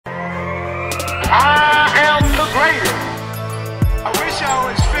I am the greatest. I wish I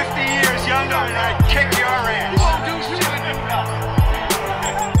was 50 years younger and I'd kick your ass.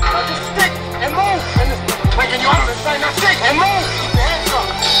 Just stick and move. Making you understand that stick and move. Keep your hands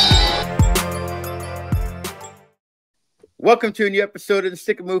up. Welcome to a new episode of the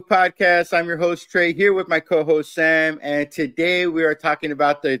Stick and Move podcast. I'm your host, Trey, here with my co-host, Sam. And today we are talking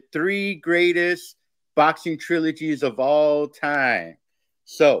about the 3 greatest boxing trilogies of all time.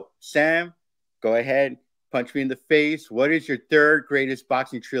 So, Sam, go ahead, punch me in the face. What is your 3rd greatest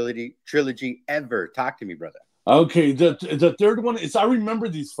boxing trilogy ever? Talk to me, brother. Okay, the 3rd one is, I remember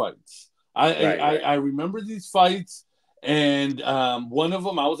these fights. I remember these fights, and one of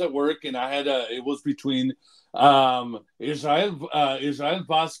them I was at work, and I had it was between Israel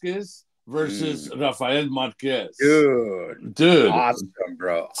Vasquez versus Rafael Marquez. Dude, awesome,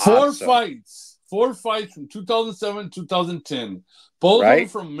 bro. Four fights from 2007 2010. Both of them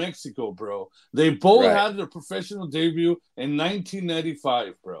from Mexico, bro. They both had their professional debut in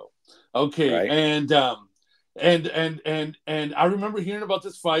 1995, bro. Okay, and I remember hearing about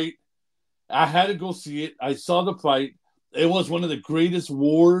this fight. I had to go see it. I saw the fight. It was one of the greatest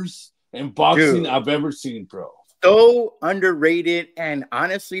wars in boxing I've ever seen, bro. So underrated and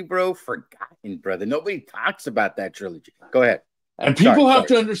honestly, bro, forgotten, brother. Nobody talks about that trilogy. Go ahead. And people have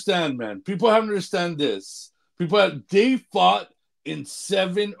to understand, man. People have to understand this. They fought in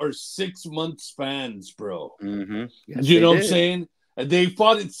 7 or 6 month spans, bro. Mm-hmm. Yes, you know what I'm saying? They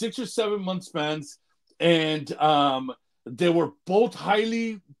fought in 6 or 7 month spans, and they were both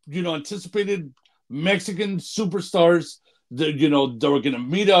highly, anticipated Mexican superstars. That they were gonna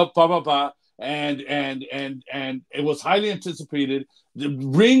meet up, and it was highly anticipated. The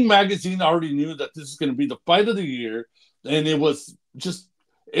Ring magazine already knew that this is gonna be the fight of the year, and it was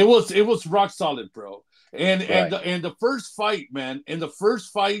rock solid, bro. And the first fight, man,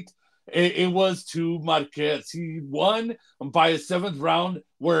 it was to Marquez. He won by a 7th round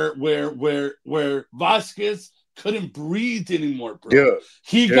where Vasquez couldn't breathe anymore, bro.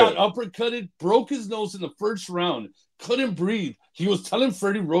 He got uppercutted, broke his nose in the first round, couldn't breathe. He was telling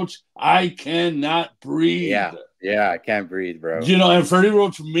Freddie Roach, I cannot breathe. Yeah, I can't breathe, bro. And Freddie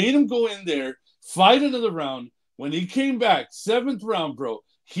Roach made him go in there, fight another round. When he came back, 7th round, bro,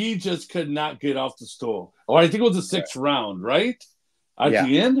 he just could not get off the stool. Or I think it was the 6th round, right? At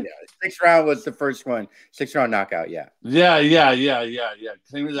the end? Yeah, 6th round was the first one. 6th round knockout, yeah. Yeah.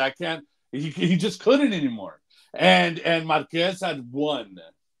 I can't. He just couldn't anymore. And Marquez had won.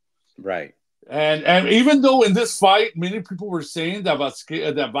 Right. And even though in this fight, many people were saying that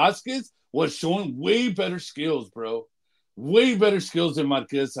Vasquez was showing way better skills, bro. Way better skills than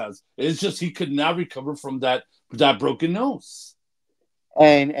Marquez has. It's just he could not recover from that broken nose.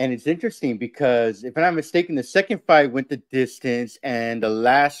 And it's interesting because if I'm not mistaken, the second fight went the distance and the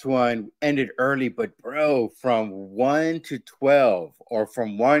last one ended early. But bro, from 1 to 12, or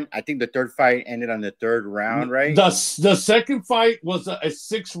from 1, I think the 3rd fight ended on the 3rd round, right? The second fight was a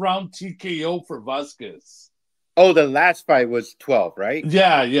 6-round TKO for Vasquez. Oh, the last fight was 12, right?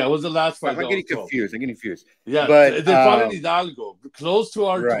 Yeah, it was the last fight. I'm getting confused. Yeah, but they fought in Hidalgo, close to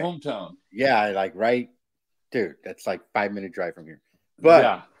our hometown. Yeah, dude, that's like 5-minute drive from here.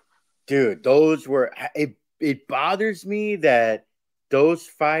 But dude, those were it bothers me that those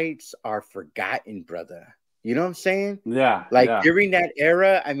fights are forgotten, brother. You know what I'm saying? Yeah. During that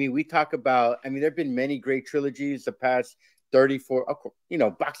era, I mean, we talk about, there have been many great trilogies the past 34,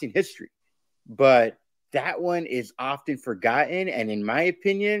 boxing history. But that one is often forgotten. And in my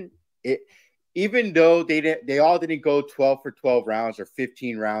opinion, even though they all didn't go 12 for 12 rounds or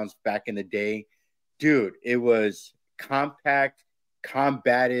 15 rounds back in the day, dude, it was compact,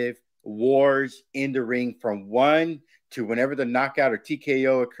 combative wars in the ring from 1 to whenever the knockout or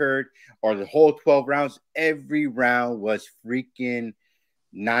TKO occurred, or the whole 12 rounds. Every round was freaking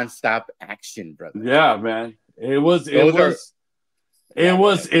nonstop action, brother. Yeah, man. It was will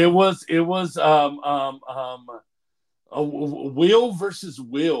versus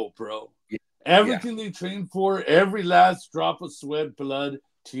will, bro. Everything they trained for, every last drop of sweat, blood,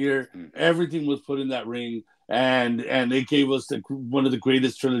 tear, everything was put in that ring. And they gave us one of the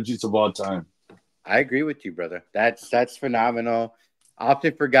greatest trilogies of all time. I agree with you, brother. That's phenomenal.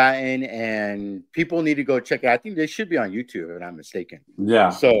 Often forgotten, and people need to go check it. I think they should be on YouTube, if I'm not mistaken. Yeah.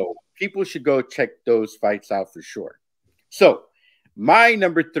 So people should go check those fights out for sure. So my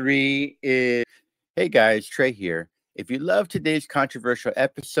number 3 is, hey guys, Trey here. If you love today's controversial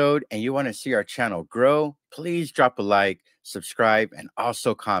episode and you want to see our channel grow, please drop a like, subscribe, and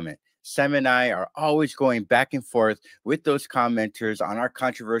also comment. Sam and I are always going back and forth with those commenters on our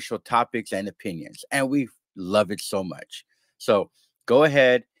controversial topics and opinions, and we love it so much. So go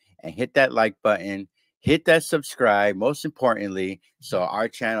ahead and hit that like button, hit that subscribe, most importantly, so our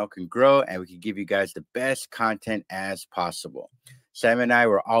channel can grow and we can give you guys the best content as possible. Sam and I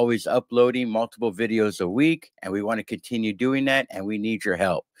were always uploading multiple videos a week, and we want to continue doing that, and we need your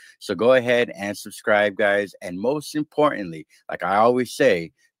help. So go ahead and subscribe, guys. And most importantly, like I always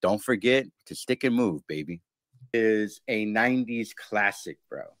say, don't forget to stick and move, baby. Is a 90s classic,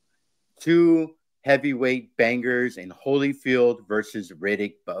 bro. Two heavyweight bangers in Holyfield versus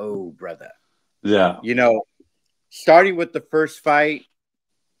Riddick Bowe, brother. Yeah. You know, starting with the first fight,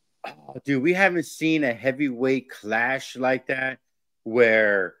 oh, dude, we haven't seen a heavyweight clash like that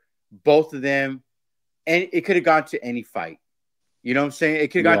where both of them, and it could have gone to any fight. You know what I'm saying?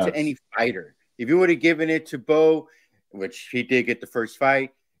 It could have gone to any fighter. If you would have given it to Bowe, which he did get the first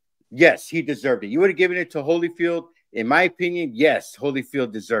fight, yes, he deserved it. You would have given it to Holyfield, in my opinion, yes,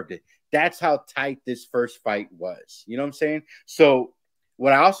 Holyfield deserved it. That's how tight this first fight was. You know what I'm saying? So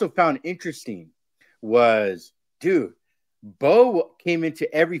what I also found interesting was, dude, Bowe came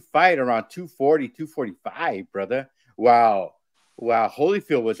into every fight around 240, 245, brother. Wow.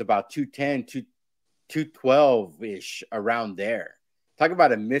 Holyfield was about 210, 212-ish, around there. Talk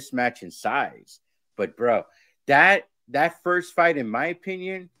about a mismatch in size. But, bro, that first fight, in my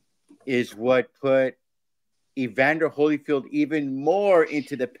opinion, is what put Evander Holyfield even more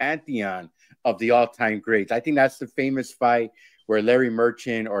into the pantheon of the all-time greats. I think that's the famous fight where Larry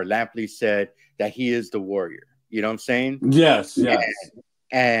Merchant or Lampley said that he is the warrior. You know what I'm saying? Yes.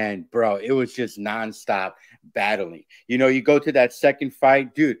 And bro, it was just nonstop battling. You know, you go to that second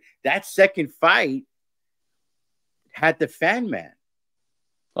fight, dude. That second fight had the fan man.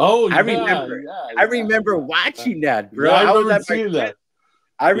 Oh, I remember watching that, bro. Yeah, I was seeing that.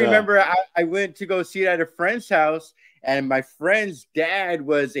 I remember I went to go see it at a friend's house, and my friend's dad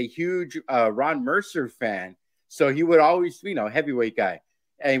was a huge Ron Mercer fan. So he would always, you know, heavyweight guy.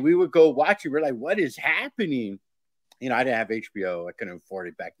 And we would go watch it. We're like, what is happening? You know, I didn't have HBO. I couldn't afford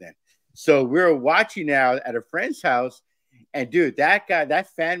it back then. So we were watching now at a friend's house. And, dude, that guy,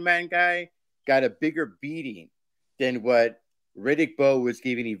 that fan man guy, got a bigger beating than what Riddick Bowe was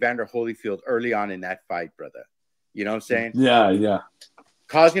giving Evander Holyfield early on in that fight, brother. You know what I'm saying? Yeah.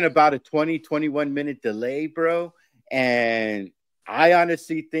 Causing about a 20, 21-minute delay, bro. And I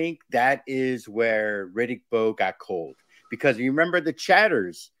honestly think that is where Riddick Bowe got cold. Because you remember the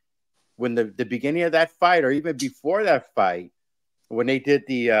chatters when the beginning of that fight, or even before that fight, when they did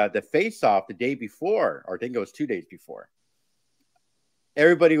the face-off the day before, or I think it was 2 days before,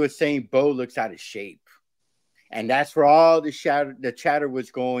 everybody was saying Bowe looks out of shape. And that's where all the chatter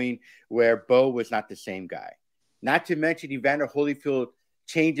was going, where Bowe was not the same guy. Not to mention Evander Holyfield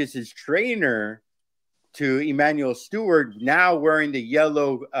changes his trainer to Emmanuel Stewart, now wearing the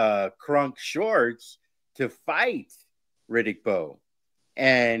yellow crunk shorts to fight Riddick Bowe.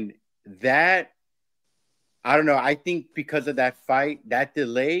 And that, I don't know, I think because of that fight, that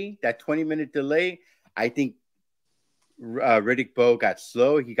delay, that 20-minute delay, I think Riddick Bowe got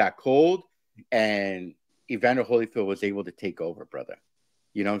slow, he got cold, and Evander Holyfield was able to take over, brother.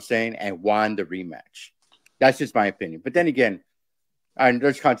 You know what I'm saying? And won the rematch. That's just my opinion. But then again, and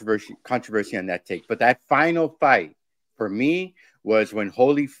there's controversy on that take. But that final fight, for me, was when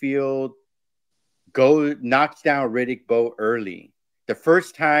Holyfield knocks down Riddick Bowe early. The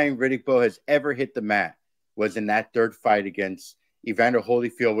first time Riddick Bowe has ever hit the mat was in that third fight against Evander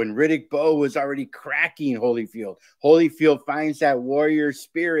Holyfield, when Riddick Bowe was already cracking Holyfield. Holyfield finds that warrior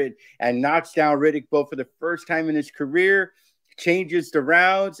spirit and knocks down Riddick Bowe for the first time in his career, changes the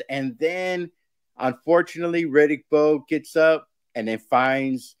rounds, and then, unfortunately, Riddick Bowe gets up and then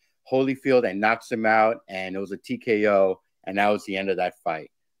finds Holyfield and knocks him out, and it was a TKO, and that was the end of that fight.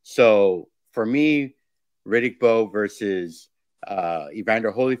 So, for me, Riddick Bowe versus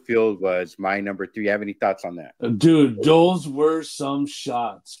Evander Holyfield was my number 3. You have any thoughts on that? Dude, those were some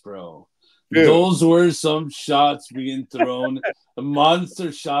shots, bro. Dude. Those were some shots being thrown.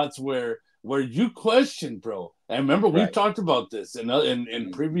 Monster shots where you question, bro. And remember, we talked about this in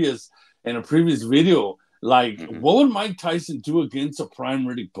a previous video. Like, what would Mike Tyson do against a prime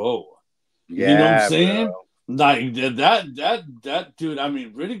Riddick Bowe? Yeah, you know what I'm saying? Bro. Like that dude. I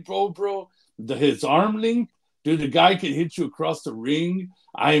mean, Riddick Bowe, bro. His arm length, dude. The guy can hit you across the ring.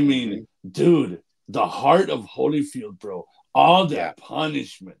 I mean, dude, the heart of Holyfield, bro. All that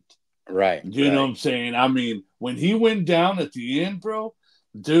punishment, right? You know what I'm saying? I mean, when he went down at the end, bro,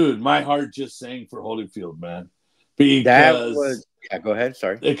 dude, my heart just sang for Holyfield, man. Because go ahead.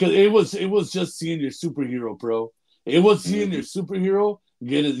 Sorry. Because it was just seeing your superhero, bro. It was seeing your superhero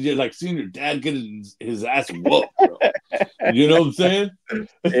like seeing your dad get his ass whooped, bro. You know what I'm saying?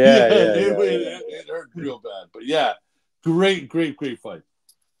 It hurt real bad. But yeah, great fight.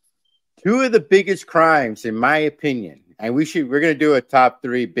 Two of the biggest crimes, in my opinion, and we're gonna do a top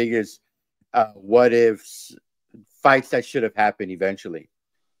 3 biggest what ifs fights that should have happened eventually.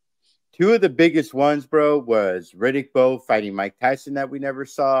 Two of the biggest ones, bro, was Riddick Bowe fighting Mike Tyson that we never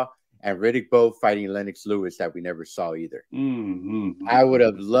saw, and Riddick Bowe fighting Lennox Lewis that we never saw either. I would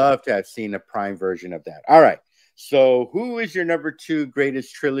have loved to have seen a prime version of that. All right. So who is your number 2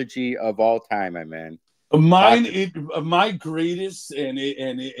 greatest trilogy of all time, my man? Mine, my greatest, and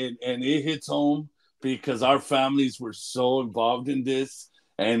it hits home because our families were so involved in this,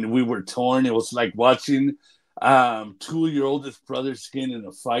 and we were torn. It was like watching 2 of your oldest brothers skin in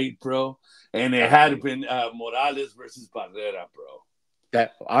a fight, bro. And it had been Morales versus Barrera, bro.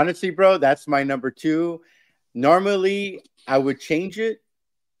 That honestly, bro, that's my number 2. Normally, I would change it,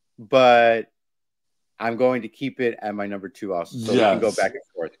 but I'm going to keep it at my number 2 also. So we can go back and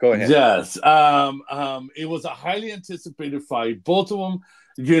forth. Go ahead. Yes. It was a highly anticipated fight. Both of them,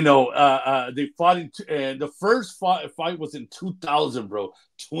 you know, they fought in the first fight was in 2000, bro.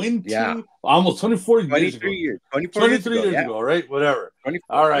 Almost 24 years ago. 23 years ago, right? Whatever.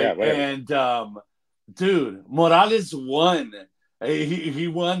 All right. Yeah, and dude, Morales won. He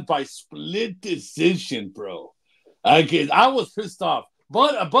won by split decision, bro. Again, I was pissed off.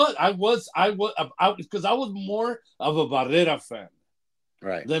 But I was because I was more of a Barrera fan,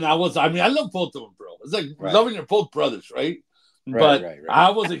 right? Than I was. I mean, I love both of them, bro. It's like loving your both brothers, right? But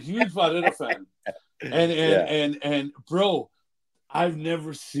I was a huge Barrera fan, and bro, I've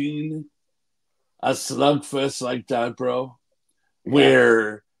never seen a slugfest like that, bro.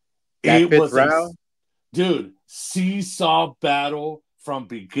 Where that it was round? Dude, seesaw battle from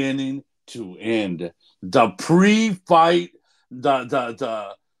beginning to end. The pre-fight.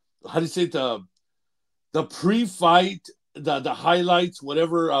 The how do you say the pre-fight, the highlights,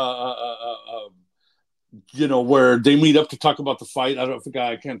 whatever, you know, where they meet up to talk about the fight.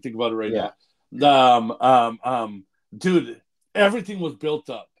 I can't think about it right now. Dude, everything was built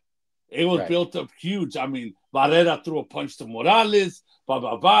up. It was built up huge. I mean, Barrera threw a punch to Morales.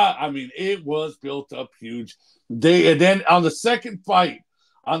 I mean, it was built up huge. And then on the second fight.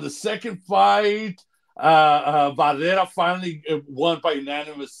 Barrera finally won by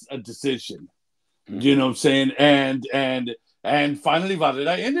unanimous decision. You know what I'm saying? And finally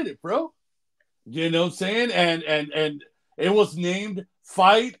Barrera ended it, bro. You know what I'm saying? And it was named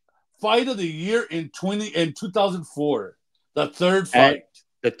fight of the year in 2004. The third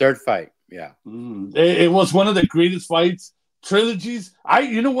fight. Yeah. It was one of the greatest fights. Trilogies.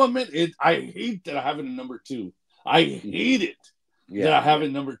 You know what, man? I hate that I have it in number 2. I hate it that I have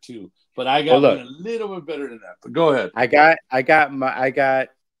it number 2. But I got one a little bit better than that. But go ahead. I got.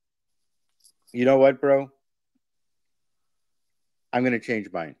 You know what, bro? I'm gonna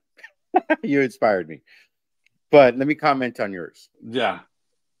change mine. You inspired me. But let me comment on yours. Yeah.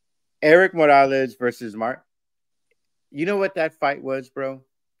 Eric Morales versus Mark. You know what that fight was, bro?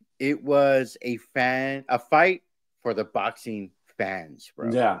 It was a fight for the boxing fans,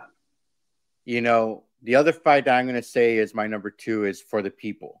 bro. Yeah. You know, the other fight that I'm gonna say is my number 2 is for the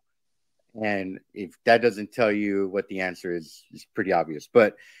people. And if that doesn't tell you what the answer is, it's pretty obvious.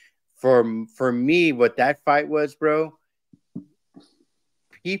 But for me, what that fight was, bro,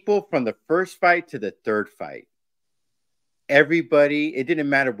 people from the first fight to the third fight, everybody, it didn't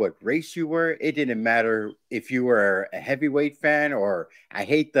matter what race you were. It didn't matter if you were a heavyweight fan or I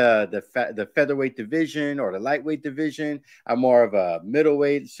hate the featherweight division or the lightweight division. I'm more of a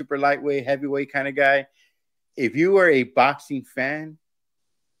middleweight, super lightweight, heavyweight kind of guy. If you were a boxing fan,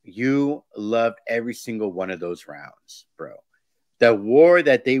 you loved every single one of those rounds, bro. The war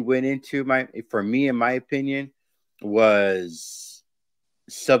that they went into, for me, in my opinion, was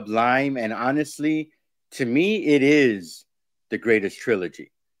sublime. And honestly, to me, it is the greatest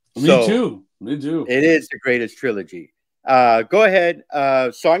trilogy. Me too. It is the greatest trilogy. Go ahead.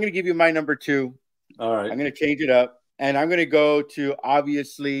 So I'm going to give you my number 2. All right. I'm going to change it up. And I'm going to go to,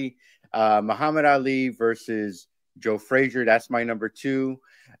 obviously, Muhammad Ali versus Joe Frazier. That's my number 2.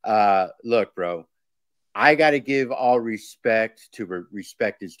 Look, bro, I got to give all respect to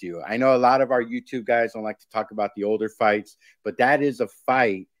respect is due. I know a lot of our YouTube guys don't like to talk about the older fights, but that is a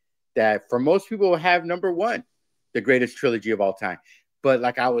fight that for most people will have number 1, the greatest trilogy of all time. But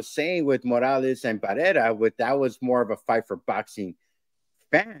like I was saying with Morales and Barrera, that was more of a fight for boxing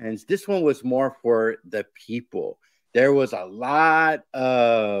fans. This one was more for the people. There was a lot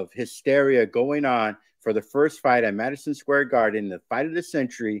of hysteria going on for the first fight at Madison Square Garden, the fight of the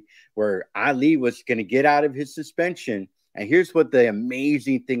century, where Ali was going to get out of his suspension. And here's what the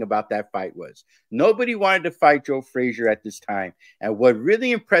amazing thing about that fight was. Nobody wanted to fight Joe Frazier at this time. And what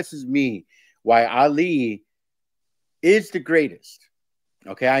really impresses me, why Ali is the greatest,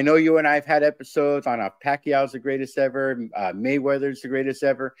 Okay, I know you and I have had episodes on Pacquiao's the greatest ever, Mayweather's the greatest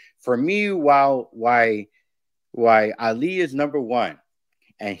ever. For me, why Ali is number one,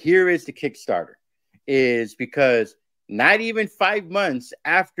 and here is the Kickstarter, is because not even 5 months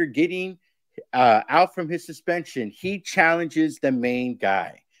after getting out from his suspension, he challenges the main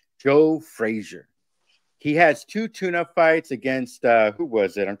guy, Joe Frazier. He has 2 tune-up fights against who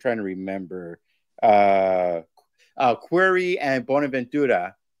was it? I'm trying to remember. Query and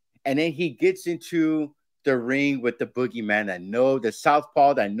Bonaventura, and then he gets into the ring with the boogeyman the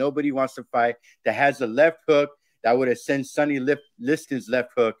southpaw that nobody wants to fight, that has a left hook that would have sent Sonny Liston's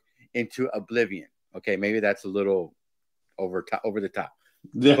left hook into oblivion. Okay, maybe that's a little over the top,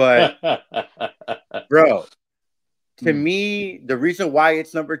 but bro, to me, the reason why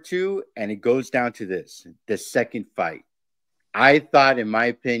it's number 2, and it goes down to this: the second fight. I thought, in my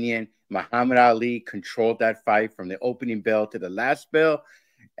opinion, Muhammad Ali controlled that fight from the opening bell to the last bell,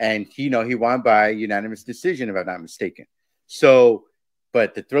 and he won by unanimous decision, if I'm not mistaken. So,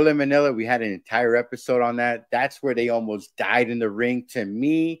 but the Thriller Manila, we had an entire episode on that. That's where they almost died in the ring. To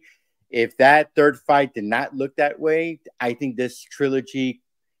me, if that third fight did not look that way, I think this trilogy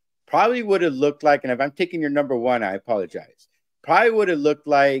probably would have looked like, and if I'm taking your number 1, I apologize, probably would have looked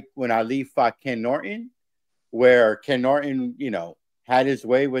like when Ali fought Ken Norton, where Ken Norton, had his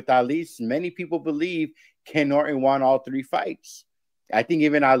way with Ali. Many people believe Ken Norton won all 3 fights. I think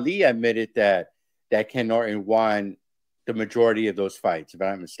even Ali admitted that Ken Norton won the majority of those fights, if I'm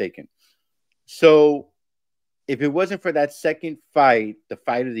not mistaken. So if it wasn't for that second fight, the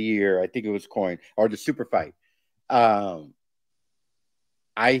fight of the year, I think it was coined, or the super fight, I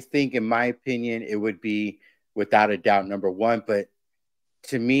think, in my opinion, it would be without a doubt number 1. But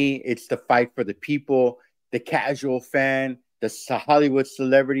to me, it's the fight for the people, the casual fan, the Hollywood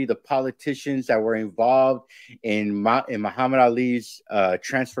celebrity, the politicians that were involved in Muhammad Ali's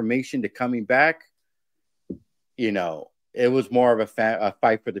transformation to coming back. It was more of a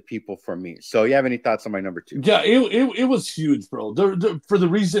fight for the people for me. So, you have any thoughts on my number 2? Yeah, it was huge, bro. For the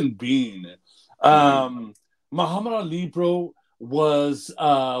reason being, Muhammad Ali, bro, was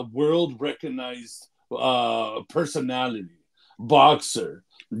a world recognized personality, boxer.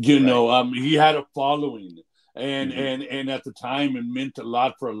 He had a following. And at the time, it meant a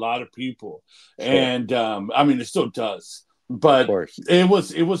lot for a lot of people. Sure. And it still does, but it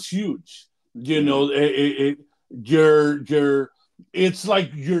was huge. It's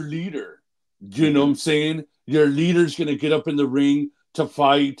like your leader. You know what I'm saying? Your leader's gonna get up in the ring to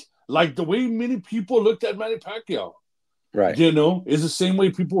fight, like the way many people looked at Manny Pacquiao. Right. It's the same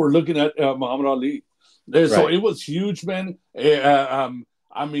way people were looking at Muhammad Ali. So it was huge, man.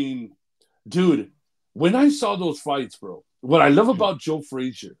 Dude, when I saw those fights, bro, what I love about Joe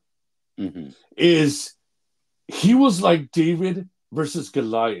Frazier is he was like David versus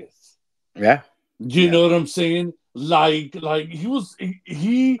Goliath. Yeah. You know what I'm saying? Like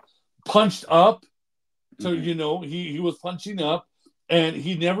he punched up. So, he was punching up, and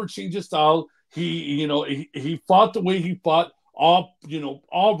he never changed his style. He fought the way he fought all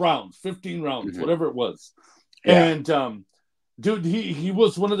rounds, 15 rounds, whatever it was. Yeah. And, dude, he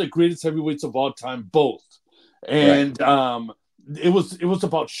was one of the greatest heavyweights of all time, both. And it was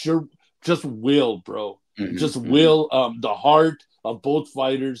about just will, bro. Just will, the heart of both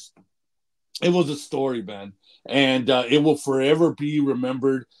fighters. It was a story, man. And it will forever be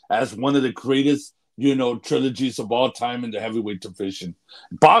remembered as one of the greatest, trilogies of all time in the heavyweight division.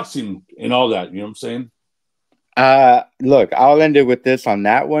 Boxing and all that, you know what I'm saying? Look, I'll end it with this on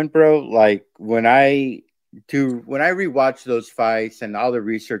that one, bro. Like, when I rewatch those fights and all the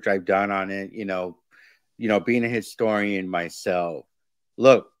research I've done on it, being a historian myself,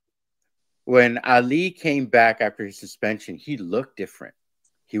 look, when Ali came back after his suspension, he looked different.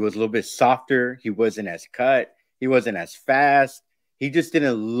 He was a little bit softer. He wasn't as cut. He wasn't as fast. He just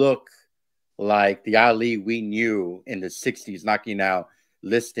didn't look like the Ali we knew in the 60s, knocking out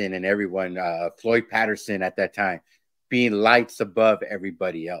Liston and everyone, Floyd Patterson at that time, being lights above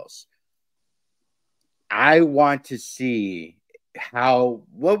everybody else. I want to see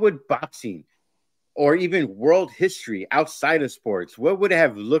what would boxing or even world history outside of sports, what would it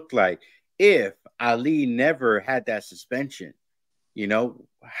have looked like if Ali never had that suspension?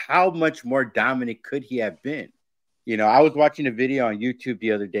 How much more dominant could he have been? I was watching a video on YouTube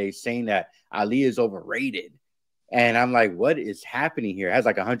the other day saying that Ali is overrated. And I'm like, what is happening here? It has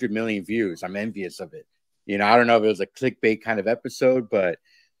like 100 million views. I'm envious of it. I don't know if it was a clickbait kind of episode, but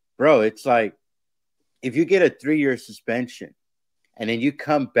bro, it's like, if you get a 3-year suspension and then you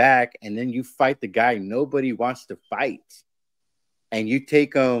come back and then you fight the guy nobody wants to fight, and you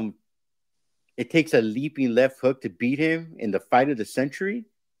take him it takes a leaping left hook to beat him in the fight of the century.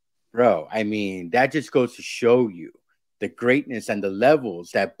 Bro, I mean, that just goes to show you the greatness and the levels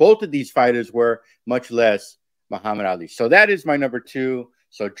that both of these fighters were, much less Muhammad Ali. So that is my number 2.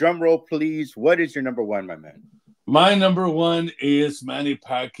 So drum roll, please. What is your number 1, my man? My number 1 is Manny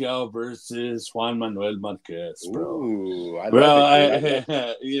Pacquiao versus Juan Manuel Marquez, bro. Ooh, I love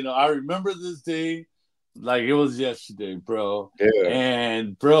it. You know, I remember this day like it was yesterday, bro. Yeah.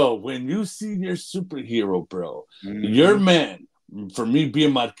 And, bro, when you see your superhero, bro, your man, for me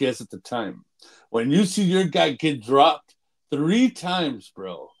being Marquez at the time, when you see your guy get dropped 3 times,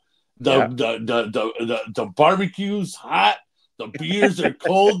 bro, the barbecue's hot, the beers are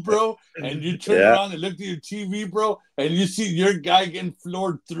cold, bro, and you turn around and look at your TV, bro, and you see your guy getting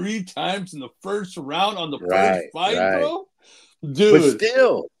floored 3 times in the first round on the first fight, bro. Dude. But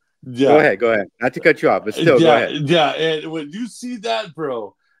still, go ahead. Not to cut you off, but still, go ahead. Yeah, and when you see that,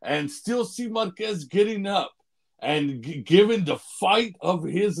 bro, and still see Marquez getting up and giving the fight of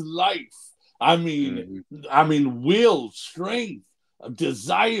his life, I mean, will, strength,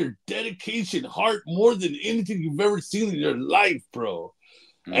 desire, dedication, heart, more than anything you've ever seen in your life, bro.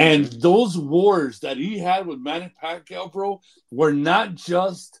 And those wars that he had with Manny Pacquiao, bro, were not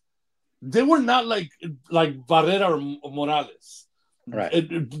just, they were not like Barrera or Morales. Right.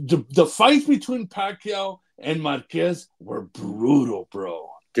 The fights between Pacquiao and Marquez were brutal, bro.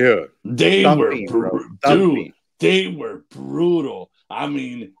 Dude, they were brutal. I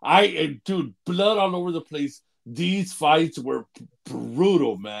mean, dude, blood all over the place. These fights were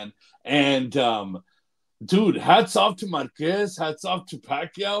brutal, man. And, dude, hats off to Marquez, hats off to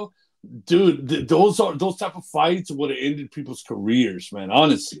Pacquiao. Dude, those type of fights would have ended people's careers, man,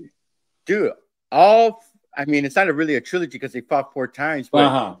 honestly. Dude, it's not really a trilogy because they fought 4 times,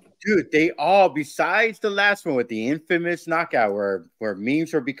 but dude, they all, besides the last one with the infamous knockout where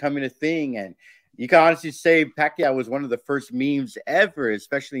memes were becoming a thing, and you can honestly say Pacquiao was one of the first memes ever,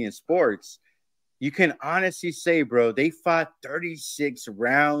 especially in sports. You can honestly say, bro, they fought 36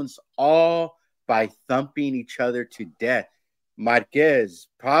 rounds all by thumping each other to death. Marquez,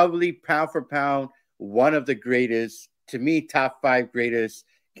 probably pound for pound, one of the greatest, to me, top 5 greatest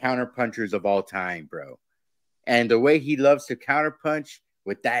counterpunchers of all time, bro. And the way he loves to counterpunch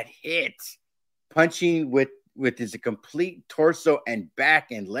with that hit, punching with his complete torso and back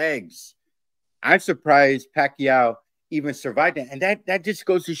and legs. I'm surprised Pacquiao even survived it. And that just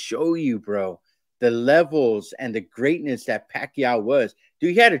goes to show you, bro, the levels and the greatness that Pacquiao was.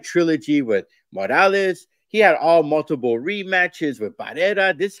 Dude, he had a trilogy with Morales. He had all multiple rematches with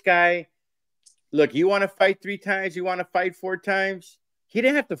Barrera. This guy, look, you want to fight 3 times? You want to fight 4 times? He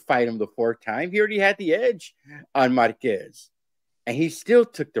didn't have to fight him the 4th time. He already had the edge on Marquez. And he still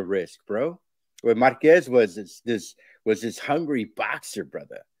took the risk, bro. Where Marquez was this hungry boxer,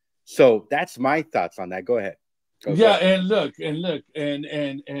 brother. So that's my thoughts on that. Go ahead. Go ahead.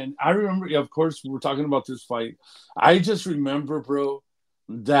 And I remember, of course, we're talking about this fight. I just remember, bro,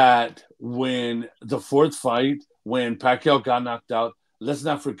 that when the 4th fight, when Pacquiao got knocked out, let's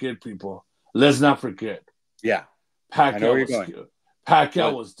not forget, people. Let's not forget. Yeah.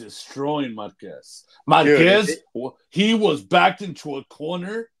 Pacquiao was destroying Marquez. Marquez, he was backed into a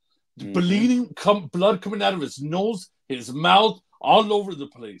corner, bleeding, blood coming out of his nose, his mouth, all over the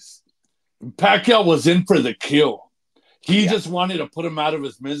place. Pacquiao was in for the kill. He just wanted to put him out of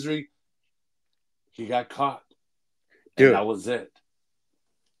his misery. He got caught. Dude, and that was it.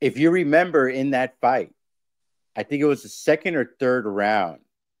 If you remember in that fight, I think it was the 2nd or 3rd round.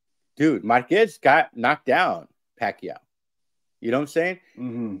 Dude, Marquez got knocked down, Pacquiao. You know what I'm saying?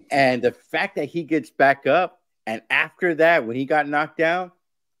 Mm-hmm. And the fact that he gets back up, and after that, when he got knocked down,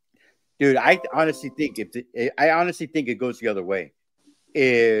 dude, I honestly think it goes the other way.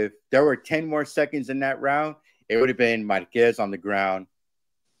 If there were 10 more seconds in that round, it would have been Marquez on the ground,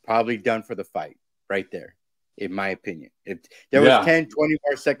 probably done for the fight right there, in my opinion. If there was 10, 20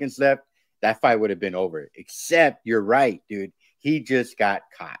 more seconds left, that fight would have been over. Except, you're right, dude. He just got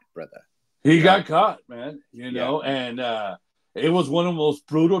caught, brother. He got caught, man. You know, and it was one of the most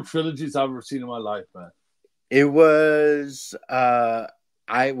brutal trilogies I've ever seen in my life, man. It was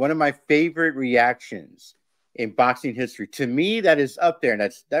one of my favorite reactions in boxing history. To me, that is up there,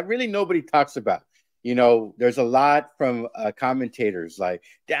 and that really nobody talks about. You know, there's a lot from commentators like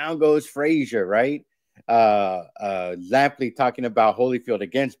Down Goes Frazier, right? Lampley talking about Holyfield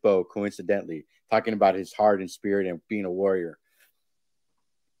against Bo, coincidentally, talking about his heart and spirit and being a warrior.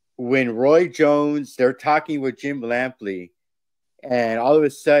 When Roy Jones, they're talking with Jim Lampley, and all of a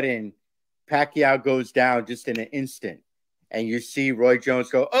sudden, Pacquiao goes down just in an instant. And you see Roy Jones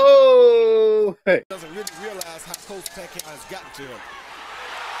go, oh! Doesn't really realize how close Pacquiao has gotten to him.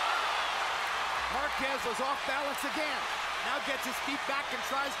 Marquez was off balance again. Now gets his feet back and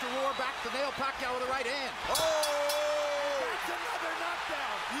tries to roar back to nail Pacquiao with the right hand. Oh! That's another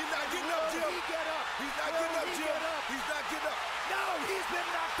knockdown. He's not getting up, Jim. He get up. He's not getting up, Jim. He's not getting up. No, he's been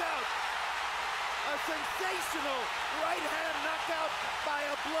knocked out. A sensational right hand knockout by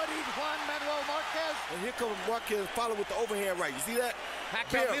a bloodied Juan Manuel Marquez. And here comes Marquez following with the overhand right. You see that?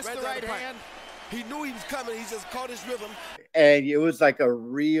 Pacquiao missed the right hand. He knew he was coming. He just caught his rhythm. And it was like a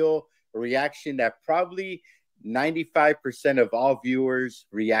real reaction that probably 95% of all viewers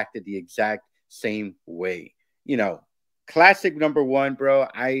reacted the exact same way. You know, classic number one, bro.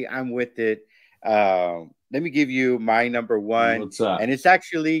 I'm with it. Let me give you my number one. What's that? And it's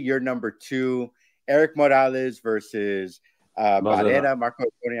actually your number two. Eric Morales versus Barrera, Marco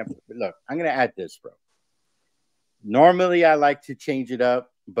Antonio. Look, I'm going to add this, bro. Normally, I like to change it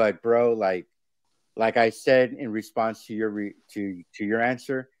up. But, bro, like I said in response to your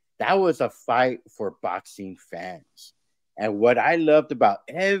answer, that was a fight for boxing fans. And what I loved about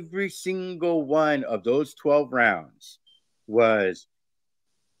every single one of those 12 rounds was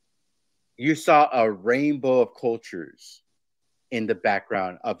you saw a rainbow of cultures in the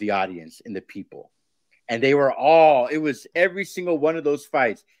background of the audience and the people. And they were all, it was every single one of those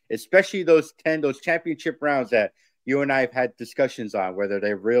fights, especially those championship rounds that you and I have had discussions on, whether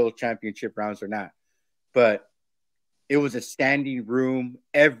they're real championship rounds or not. But it was a standing room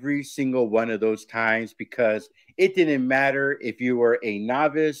every single one of those times because it didn't matter if you were a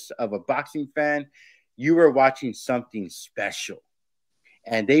novice of a boxing fan, you were watching something special.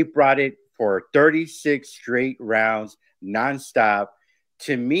 And they brought it for 36 straight rounds, nonstop.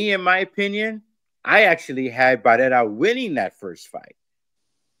 To me, in my opinion, I actually had Barrera winning that first fight.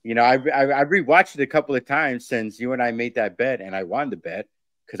 You know, I rewatched it a couple of times since you and I made that bet, and I won the bet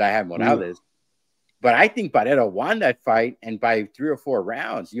because I had Morales. But I think Barrera won that fight, and by 3 or 4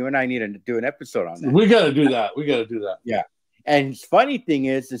 rounds. You and I need to do an episode on that. We got to do that. We got to do that. Yeah. And funny thing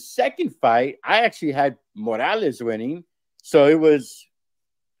is, the second fight, I actually had Morales winning. So it was,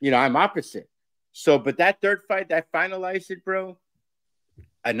 you know, I'm opposite. So, but that third fight, that finalized it, bro,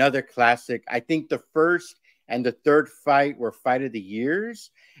 another classic. I think the first and the third fight were fight of the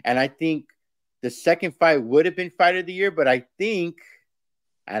years. And I think the second fight would have been fight of the year. But I think,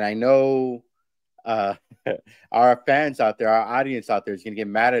 and I know our fans out there, our audience out there is going to get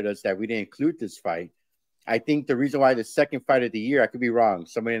mad at us that we didn't include this fight. I think the reason why the second fight of the year, I could be wrong,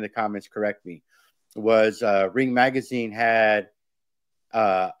 somebody in the comments correct me, was Ring Magazine had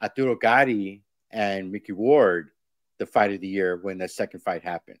Arturo Gatti and Mickey Ward the fight of the year when the second fight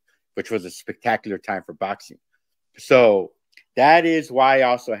happened, which was a spectacular time for boxing. So that is why I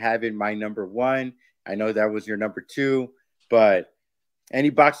also have it my number one. I know that was your number two, but any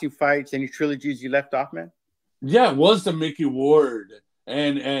boxing fights, any trilogies you left off, man? Yeah, it was the Mickey Ward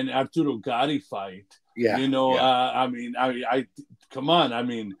and Arturo Gatti fight. Yeah, you know, yeah. I mean, I come on, I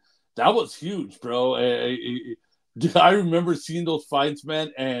mean, that was huge, bro. I remember seeing those fights,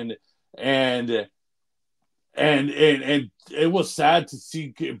 man, and it was sad to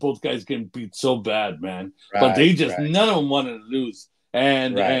see both guys getting beat so bad, man. Right, but they just right. none of them wanted to lose,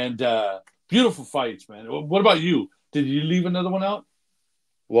 and beautiful fights, man. What about you? Did you leave another one out?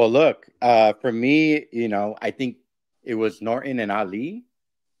 Well, look, for me, you know, I think it was Norton and Ali,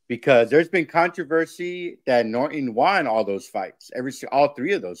 because there's been controversy that Norton won all those fights, all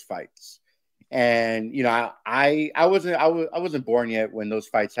 3 of those fights. And, you know, I wasn't born yet when those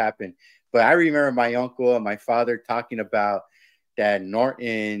fights happened, but I remember my uncle and my father talking about that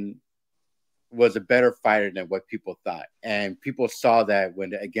Norton was a better fighter than what people thought. And people saw that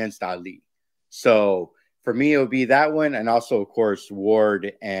when against Ali. So for me, it would be that one. And also, of course,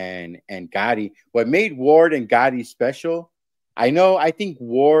 Ward and Gotti. What made Ward and Gotti special, I think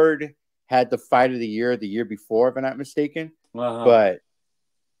Ward had the fight of the year before, if I'm not mistaken. But,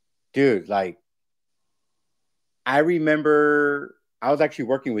 dude, like, I remember I was actually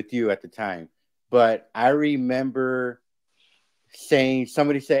working with you at the time, but I remember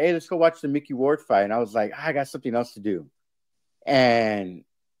somebody said, hey, let's go watch the Mickey Ward fight. And I was like, I got something else to do. And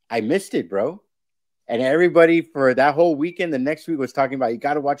I missed it, bro. And everybody for that whole weekend, the next week, was talking about, you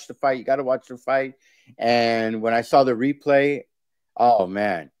got to watch the fight. You got to watch the fight. And when I saw the replay, oh,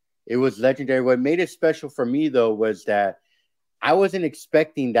 man, it was legendary. What made it special for me, though, was that I wasn't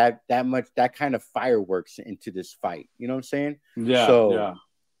expecting that kind of fireworks into this fight. You know what I'm saying? Yeah. So yeah.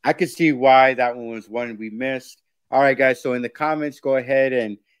 I could see why that one was one we missed. All right, guys. So in the comments, go ahead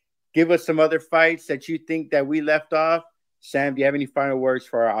and give us some other fights that you think that we left off. Sam, do you have any final words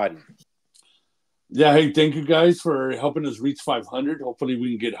for our audience? Yeah, hey, thank you guys for helping us reach 500. Hopefully we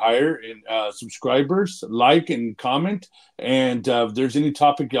can get higher in subscribers, like and comment. And if there's any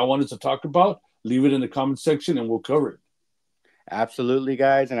topic y'all want us to talk about, leave it in the comment section and we'll cover it. Absolutely,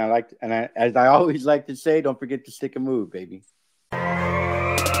 guys. As I always like to say, don't forget to stick a move, baby.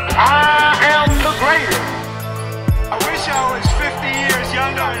 I am the greatest. I wish I was 50 years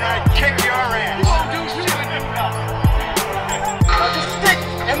younger and I'd kick your ass. You won't do shit. Just stick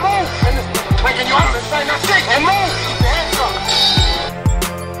and move. Like in your understand, now stick and move.